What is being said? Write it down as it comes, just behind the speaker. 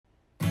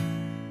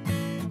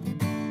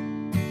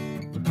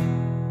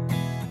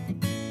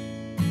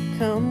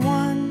Come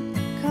one,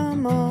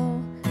 come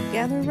all,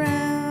 gather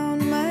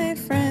round, my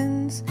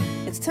friends.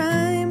 It's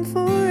time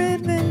for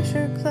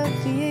Adventure Club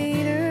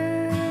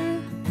Theater.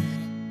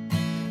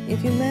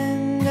 If you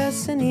lend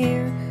us an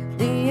ear,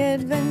 the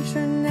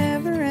adventure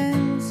never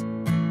ends.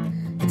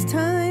 It's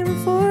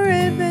time for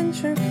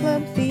Adventure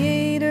Club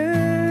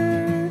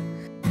Theater,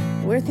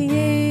 where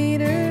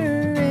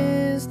theater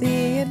is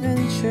the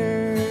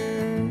adventure.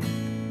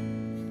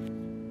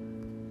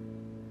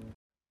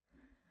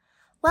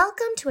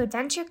 Welcome to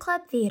Adventure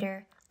Club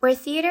Theater, where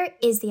theater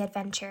is the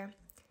adventure.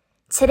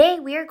 Today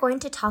we are going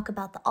to talk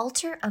about the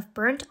altar of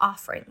burnt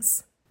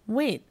offerings.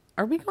 Wait,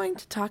 are we going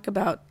to talk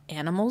about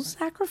animal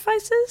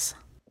sacrifices?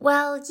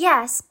 Well,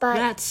 yes,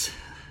 but...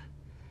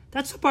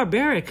 That's so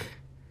barbaric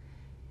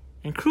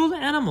and cruel to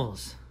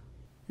animals.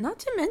 Not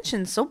to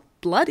mention so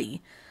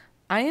bloody.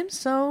 I am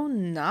so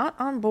not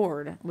on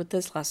board with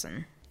this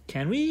lesson.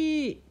 Can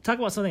we talk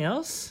about something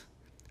else?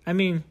 I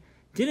mean,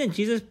 didn't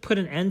Jesus put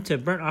an end to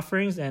burnt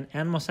offerings and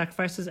animal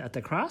sacrifices at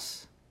the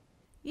cross?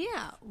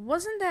 Yeah,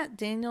 wasn't that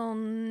Daniel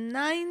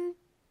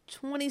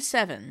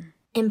 9:27?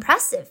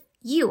 Impressive.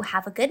 You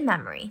have a good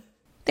memory.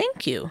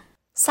 Thank you.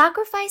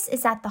 Sacrifice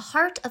is at the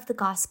heart of the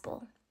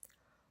gospel.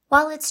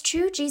 While it's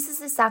true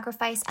Jesus'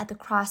 sacrifice at the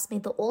cross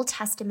made the Old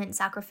Testament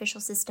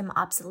sacrificial system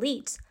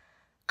obsolete,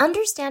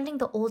 understanding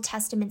the Old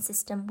Testament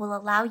system will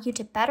allow you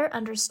to better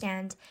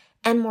understand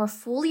and more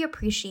fully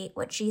appreciate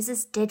what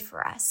Jesus did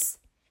for us.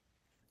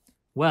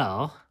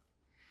 Well,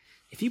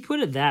 if you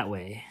put it that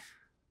way.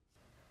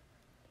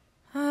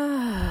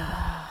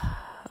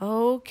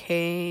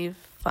 Okay,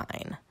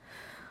 fine.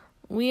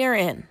 We are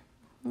in.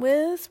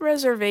 With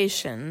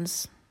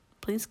reservations.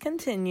 Please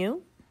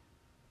continue.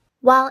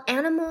 While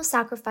animal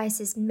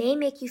sacrifices may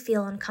make you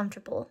feel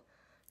uncomfortable,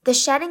 the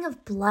shedding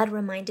of blood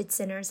reminded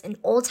sinners in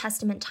Old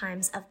Testament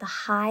times of the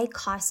high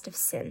cost of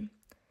sin.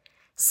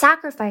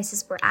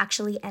 Sacrifices were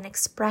actually an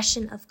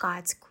expression of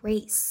God's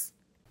grace.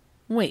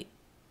 Wait,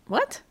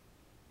 what?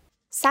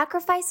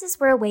 Sacrifices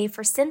were a way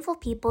for sinful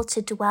people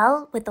to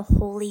dwell with the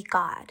holy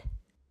God.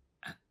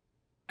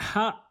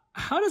 How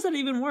does that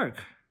even work?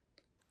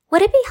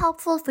 Would it be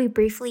helpful if we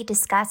briefly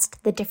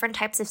discussed the different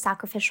types of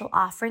sacrificial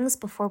offerings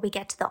before we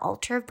get to the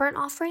altar of burnt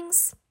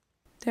offerings?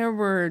 There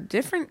were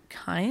different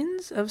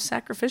kinds of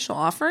sacrificial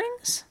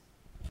offerings?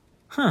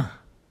 Huh.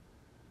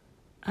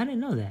 I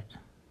didn't know that.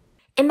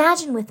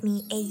 Imagine with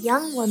me a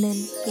young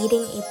woman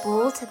leading a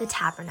bull to the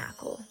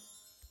tabernacle.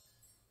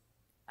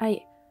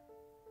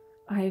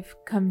 I've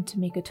come to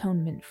make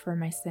atonement for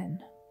my sin.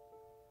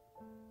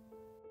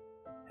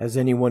 Has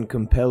anyone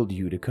compelled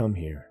you to come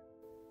here?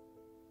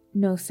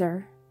 No,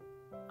 sir.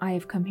 I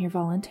have come here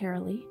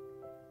voluntarily.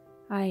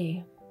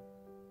 I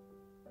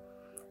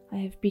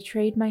have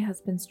betrayed my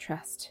husband's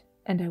trust,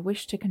 and I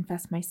wish to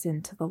confess my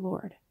sin to the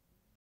Lord.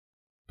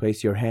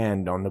 Place your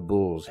hand on the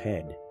bull's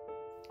head.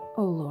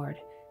 O Lord,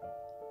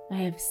 I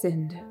have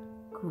sinned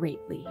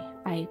greatly.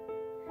 I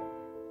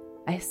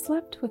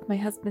slept with my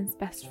husband's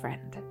best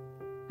friend.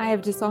 I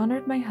have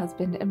dishonored my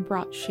husband and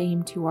brought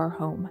shame to our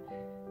home.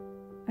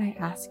 I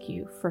ask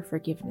you for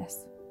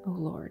forgiveness, O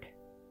Lord.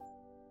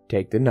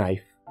 Take the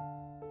knife.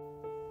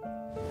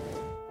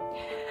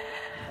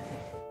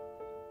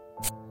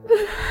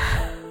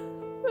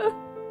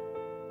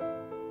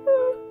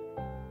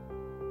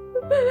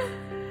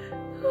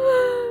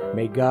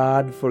 May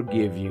God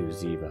forgive you,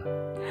 Ziva.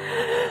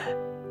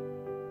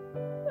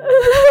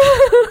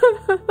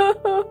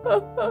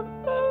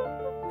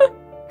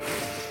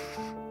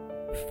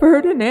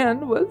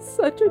 Ferdinand was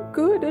such a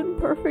good and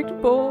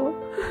perfect bull.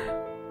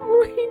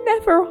 He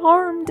never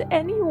harmed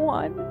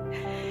anyone.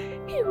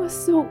 He was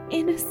so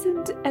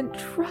innocent and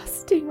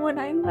trusting when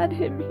I led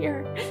him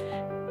here.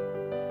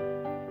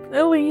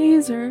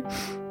 Eliezer,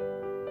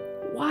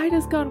 why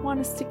does God want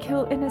us to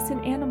kill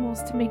innocent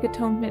animals to make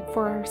atonement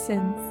for our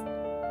sins?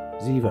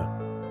 Ziva,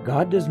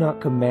 God does not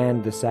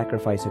command the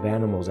sacrifice of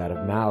animals out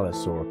of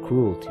malice or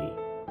cruelty.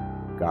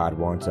 God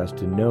wants us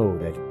to know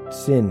that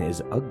sin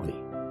is ugly.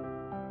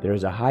 There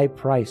is a high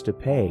price to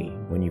pay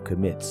when you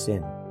commit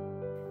sin.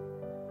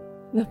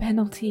 The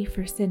penalty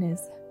for sin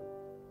is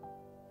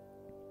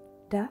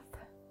death?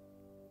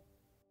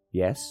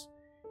 Yes,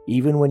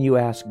 even when you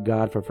ask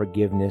God for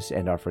forgiveness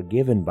and are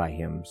forgiven by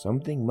Him,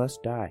 something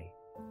must die.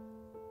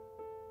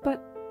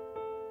 But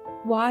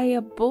why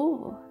a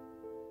bull?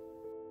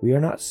 We are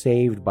not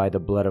saved by the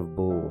blood of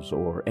bulls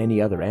or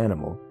any other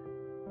animal.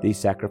 These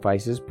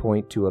sacrifices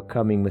point to a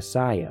coming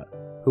Messiah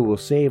who will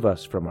save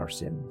us from our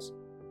sins.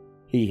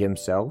 He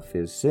himself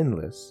is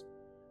sinless,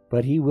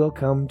 but he will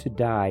come to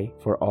die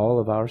for all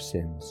of our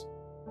sins.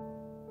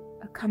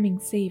 A coming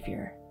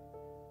Savior.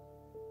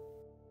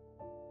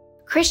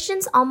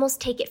 Christians almost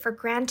take it for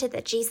granted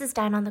that Jesus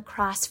died on the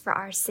cross for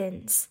our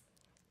sins.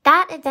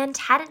 That event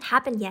hadn't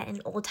happened yet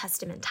in Old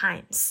Testament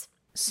times.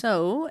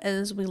 So,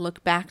 as we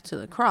look back to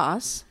the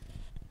cross,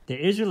 The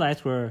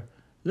Israelites were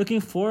looking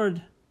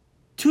forward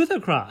to the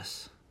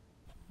cross.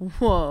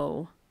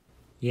 whoa.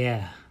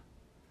 Yeah.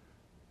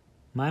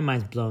 My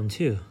mind's blown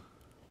too.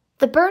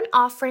 The burnt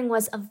offering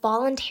was a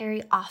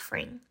voluntary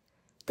offering.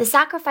 The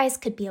sacrifice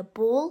could be a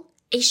bull,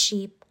 a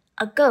sheep,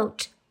 a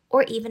goat,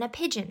 or even a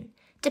pigeon,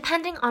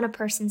 depending on a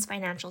person's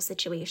financial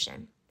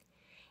situation.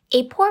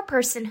 A poor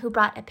person who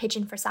brought a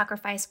pigeon for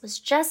sacrifice was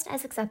just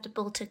as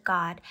acceptable to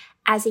God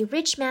as a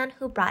rich man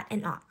who brought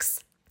an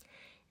ox.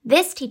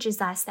 This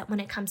teaches us that when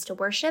it comes to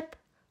worship,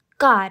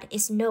 God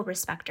is no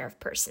respecter of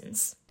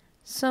persons.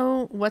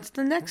 So, what's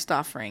the next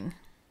offering?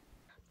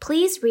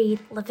 Please read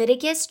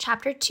Leviticus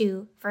chapter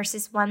 2,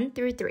 verses 1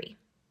 through 3.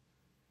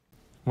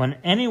 When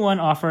anyone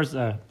offers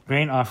a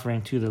grain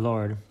offering to the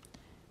Lord,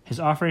 his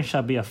offering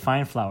shall be of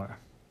fine flour,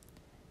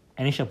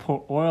 and he shall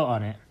pour oil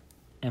on it,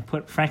 and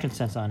put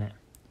frankincense on it.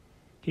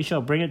 He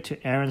shall bring it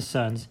to Aaron's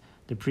sons,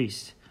 the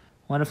priests,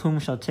 one of whom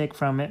shall take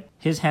from it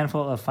his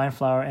handful of fine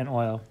flour and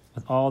oil,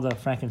 with all the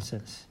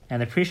frankincense.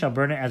 And the priest shall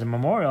burn it as a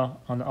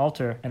memorial on the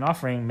altar, an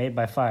offering made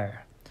by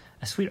fire,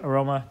 a sweet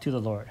aroma to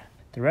the Lord.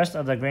 The rest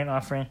of the grain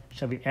offering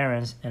shall be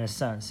Aaron's and his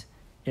sons.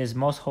 It is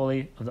most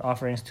holy of the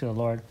offerings to the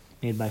Lord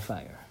made by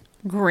fire.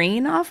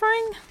 Grain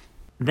offering?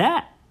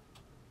 That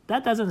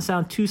doesn't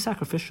sound too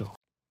sacrificial.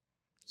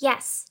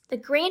 Yes, the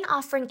grain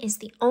offering is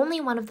the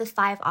only one of the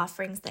 5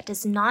 offerings that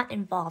does not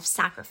involve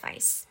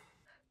sacrifice.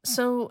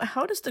 So,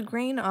 how does the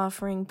grain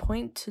offering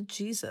point to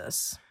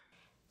Jesus?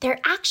 There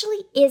actually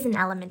is an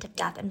element of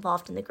death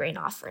involved in the grain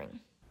offering.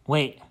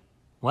 Wait,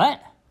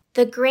 what?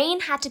 The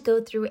grain had to go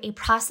through a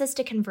process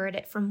to convert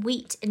it from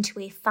wheat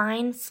into a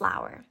fine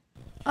flour.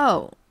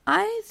 Oh,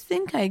 I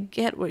think I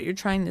get what you're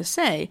trying to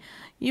say.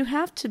 You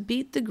have to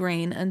beat the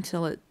grain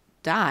until it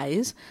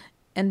dies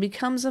and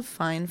becomes a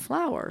fine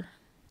flour.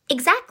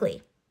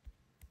 Exactly.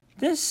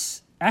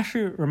 This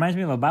actually reminds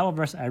me of a Bible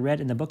verse I read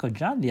in the book of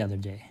John the other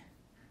day.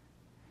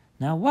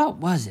 Now, what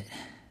was it?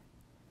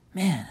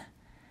 Man,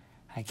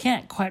 I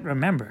can't quite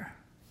remember.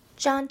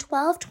 John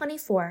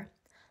 12:24.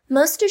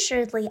 Most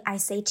assuredly I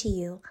say to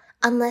you,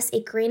 unless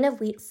a grain of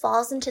wheat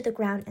falls into the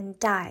ground and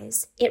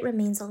dies, it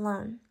remains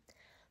alone.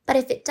 But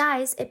if it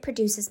dies, it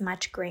produces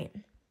much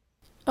grain.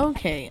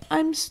 Okay,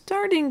 I'm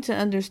starting to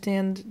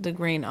understand the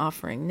grain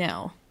offering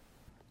now.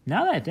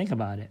 Now that I think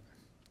about it,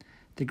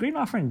 the grain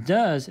offering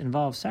does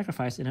involve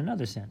sacrifice in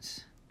another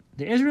sense.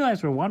 The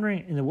Israelites were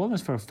wandering in the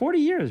wilderness for 40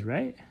 years,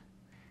 right?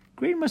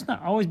 Grain must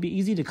not always be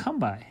easy to come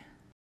by.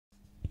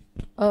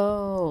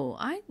 Oh,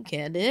 I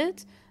get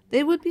it.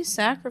 They would be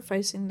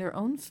sacrificing their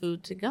own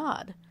food to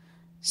God.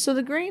 So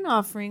the grain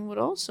offering would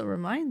also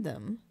remind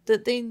them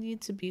that they need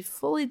to be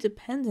fully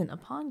dependent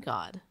upon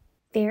God.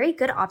 Very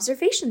good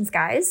observations,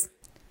 guys.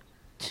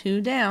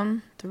 2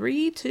 down,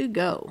 3 to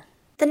go.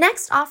 The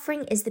next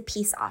offering is the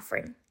peace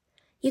offering.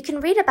 You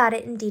can read about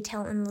it in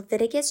detail in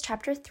Leviticus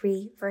chapter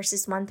 3,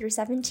 verses 1 through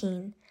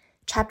 17,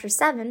 chapter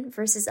 7,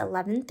 verses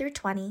 11 through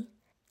 20,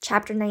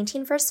 chapter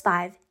 19, verse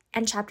 5,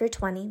 and chapter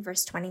 20,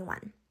 verse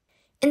 21.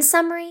 In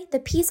summary, the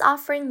peace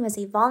offering was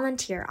a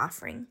volunteer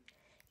offering.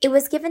 It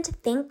was given to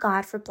thank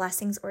God for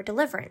blessings or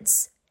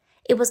deliverance.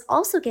 It was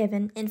also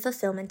given in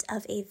fulfillment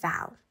of a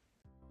vow.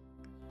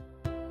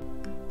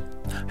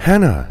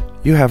 Hannah,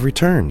 you have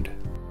returned.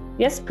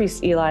 Yes,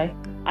 Priest Eli,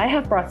 I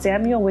have brought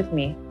Samuel with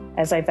me,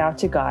 as I vowed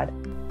to God.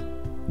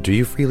 Do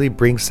you freely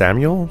bring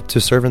Samuel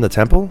to serve in the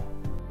temple?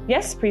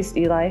 Yes, Priest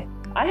Eli,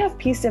 I have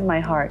peace in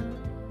my heart.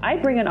 I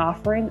bring an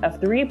offering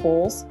of 3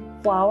 bowls,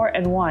 flour,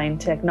 and wine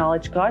to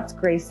acknowledge God's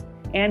grace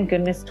and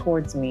goodness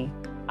towards me.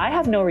 I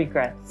have no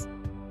regrets.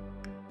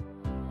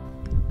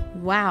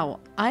 Wow,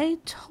 I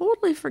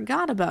totally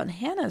forgot about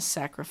Hannah's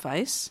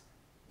sacrifice.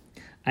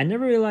 I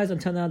never realized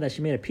until now that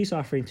she made a peace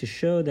offering to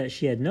show that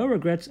she had no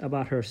regrets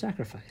about her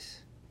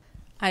sacrifice.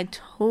 I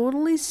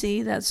totally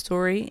see that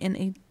story in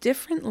a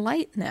different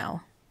light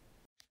now.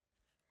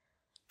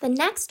 The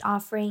next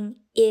offering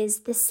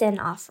is the sin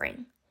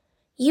offering.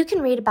 You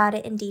can read about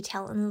it in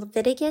detail in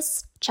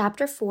Leviticus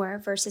chapter 4,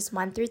 verses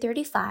 1 through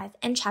 35,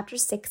 and chapter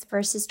 6,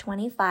 verses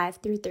 25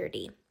 through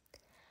 30.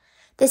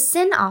 The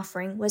sin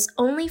offering was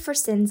only for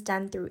sins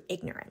done through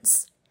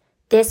ignorance.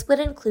 This would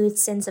include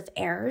sins of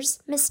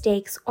errors,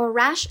 mistakes, or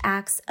rash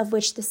acts of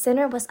which the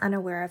sinner was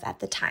unaware of at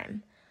the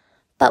time,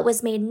 but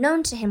was made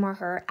known to him or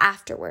her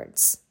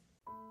afterwards.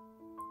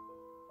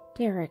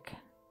 Derek,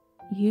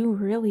 you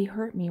really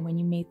hurt me when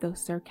you made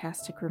those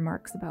sarcastic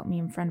remarks about me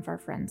in front of our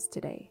friends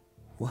today.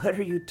 What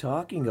are you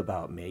talking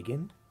about,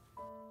 Megan?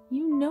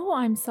 You know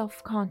I'm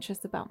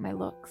self-conscious about my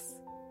looks.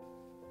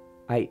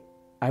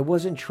 I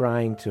wasn't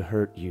trying to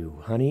hurt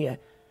you, honey.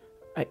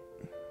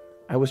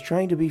 I was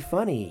trying to be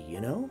funny, you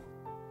know?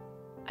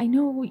 I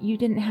know you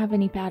didn't have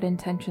any bad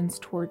intentions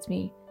towards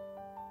me,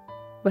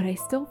 but I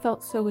still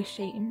felt so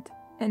ashamed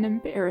and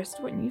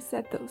embarrassed when you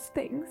said those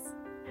things.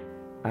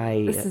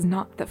 This is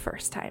not the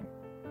first time.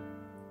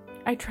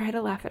 I try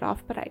to laugh it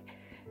off, but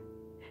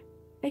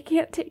I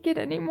can't take it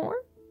anymore.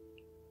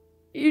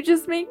 You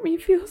just make me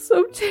feel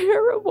so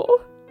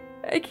terrible.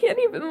 I can't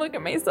even look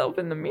at myself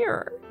in the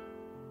mirror.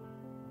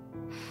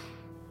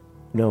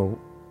 No,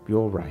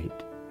 you're right.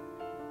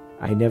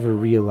 I never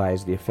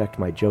realized the effect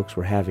my jokes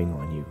were having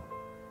on you.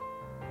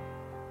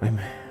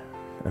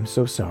 I'm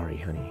so sorry,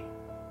 honey.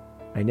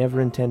 I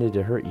never intended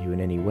to hurt you in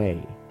any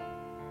way.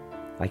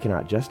 I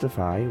cannot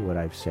justify what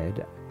I've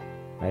said.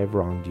 I have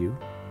wronged you.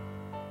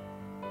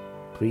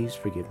 please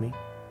forgive me?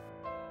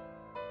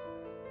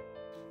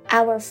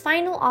 Our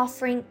final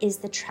offering is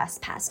the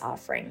trespass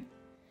offering.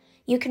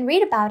 You can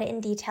read about it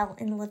in detail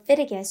in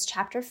Leviticus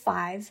chapter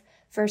 5,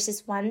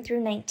 verses 1 through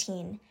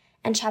 19,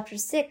 and chapter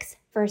 6,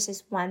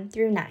 verses 1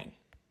 through 9.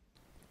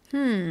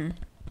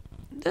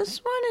 This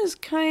one is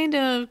kind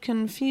of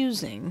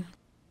confusing.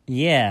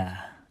 Yeah,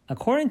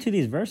 according to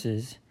these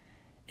verses,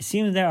 it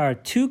seems there are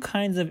two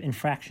kinds of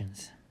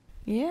infractions.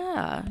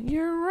 Yeah,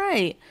 you're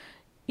right.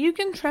 You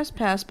can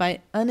trespass by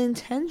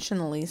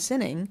unintentionally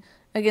sinning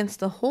against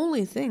the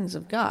holy things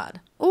of God.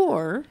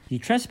 Or You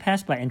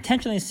trespass by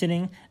intentionally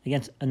sinning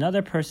against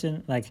another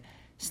person, like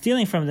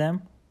stealing from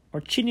them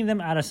or cheating them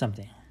out of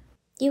something.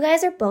 You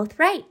guys are both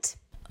right.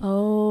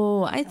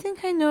 Oh, I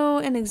think I know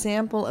an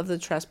example of the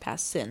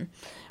trespass sin.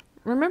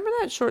 Remember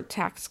that short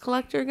tax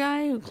collector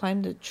guy who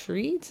climbed a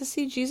tree to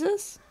see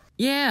Jesus?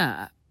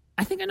 Yeah,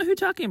 I think I know who you're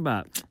talking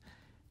about.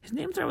 His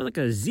name started with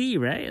like a Z,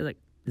 right? Like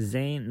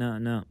Zane?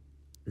 No.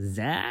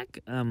 Zach?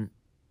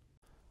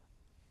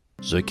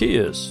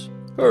 Zacchaeus,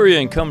 hurry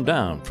and come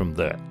down from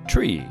that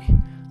tree.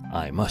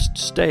 I must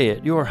stay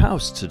at your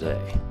house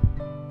today.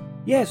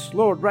 Yes,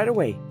 Lord, right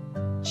away.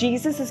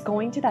 Jesus is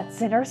going to that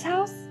sinner's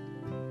house?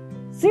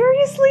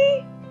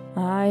 Seriously?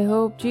 I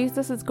hope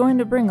Jesus is going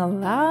to bring a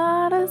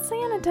lot of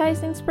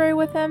sanitizing spray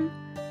with him.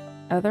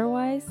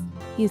 Otherwise,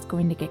 he's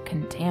going to get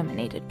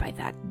contaminated by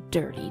that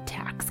dirty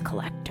tax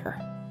collector.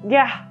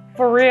 Yeah,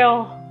 for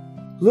real.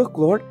 Look,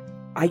 Lord,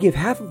 I give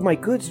half of my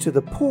goods to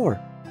the poor.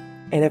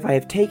 And if I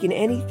have taken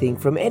anything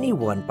from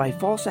anyone by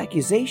false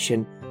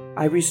accusation,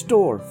 I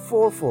restore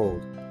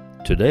fourfold.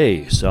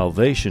 Today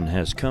salvation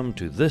has come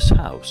to this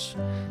house,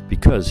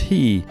 because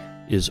he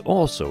is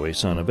also a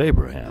son of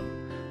Abraham.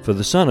 For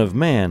the Son of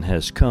Man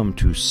has come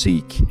to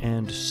seek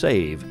and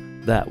save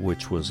that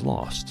which was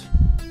lost.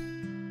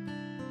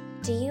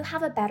 Do you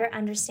have a better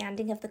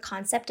understanding of the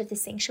concept of the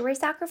sanctuary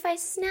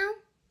sacrifices now?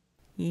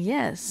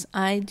 Yes,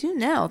 I do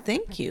now,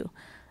 thank you.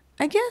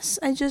 I guess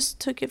I just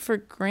took it for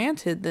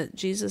granted that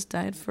Jesus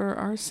died for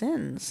our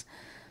sins.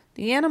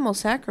 The animal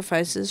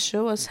sacrifices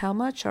show us how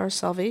much our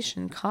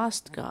salvation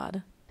cost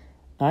God.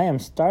 I am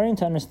starting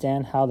to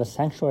understand how the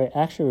sanctuary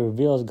actually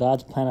reveals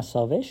God's plan of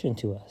salvation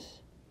to us.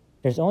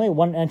 There's only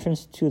one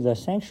entrance to the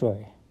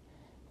sanctuary.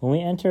 When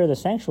we enter the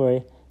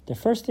sanctuary, the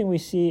first thing we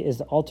see is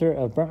the altar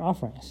of burnt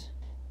offerings.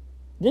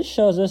 This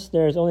shows us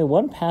there is only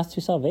one path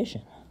to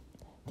salvation.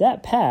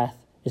 That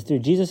path is through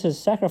Jesus'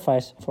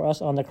 sacrifice for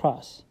us on the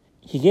cross.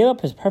 He gave up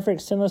his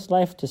perfect sinless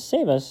life to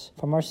save us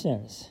from our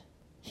sins.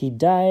 He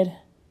died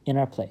in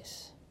our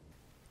place.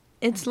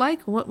 It's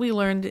like what we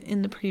learned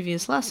in the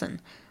previous lesson.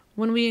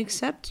 When we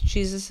accept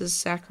Jesus'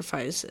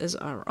 sacrifice as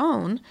our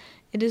own,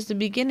 it is the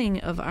beginning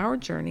of our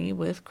journey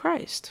with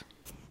Christ.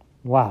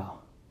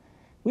 Wow.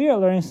 We are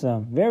learning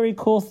some very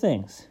cool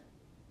things.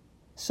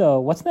 So,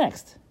 what's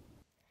next?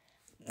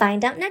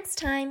 Find out next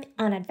time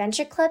on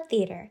Adventure Club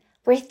Theater,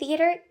 where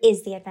theater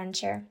is the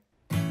adventure.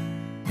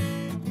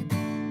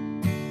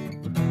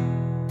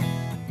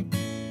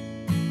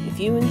 If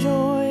you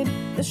enjoyed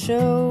the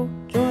show,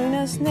 join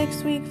us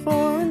next week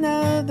for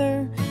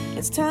another.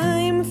 It's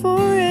time for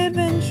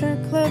Adventure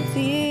Club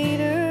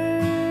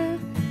Theater.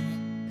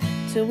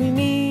 Till we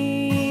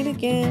meet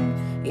again,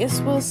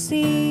 yes, we'll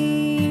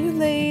see you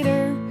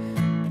later.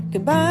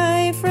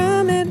 Goodbye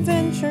from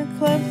Adventure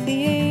Club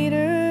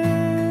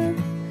Theater,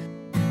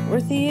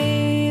 where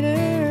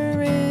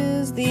theater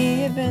is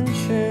the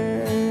adventure.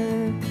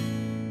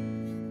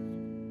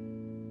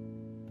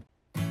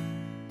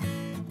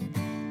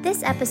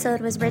 This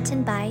episode was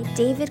written by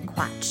David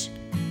Quach.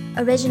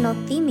 Original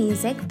theme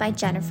music by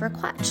Jennifer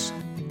Quach.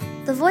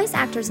 The voice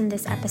actors in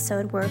this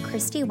episode were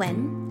Christy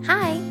Wynn,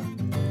 hi,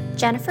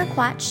 Jennifer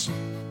Quach,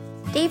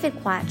 David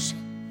Quach,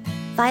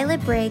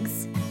 Violet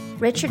Briggs,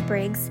 Richard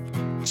Briggs,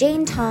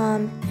 Jane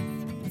Tom,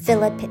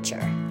 Philip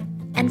Pitcher,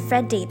 and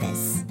Fred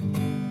Davis.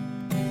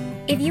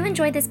 If you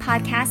enjoyed this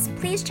podcast,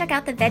 please check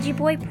out the Veggie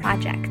Boy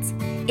Project.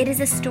 It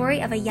is a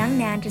story of a young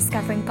man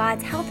discovering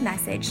God's health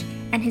message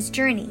and his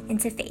journey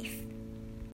into faith.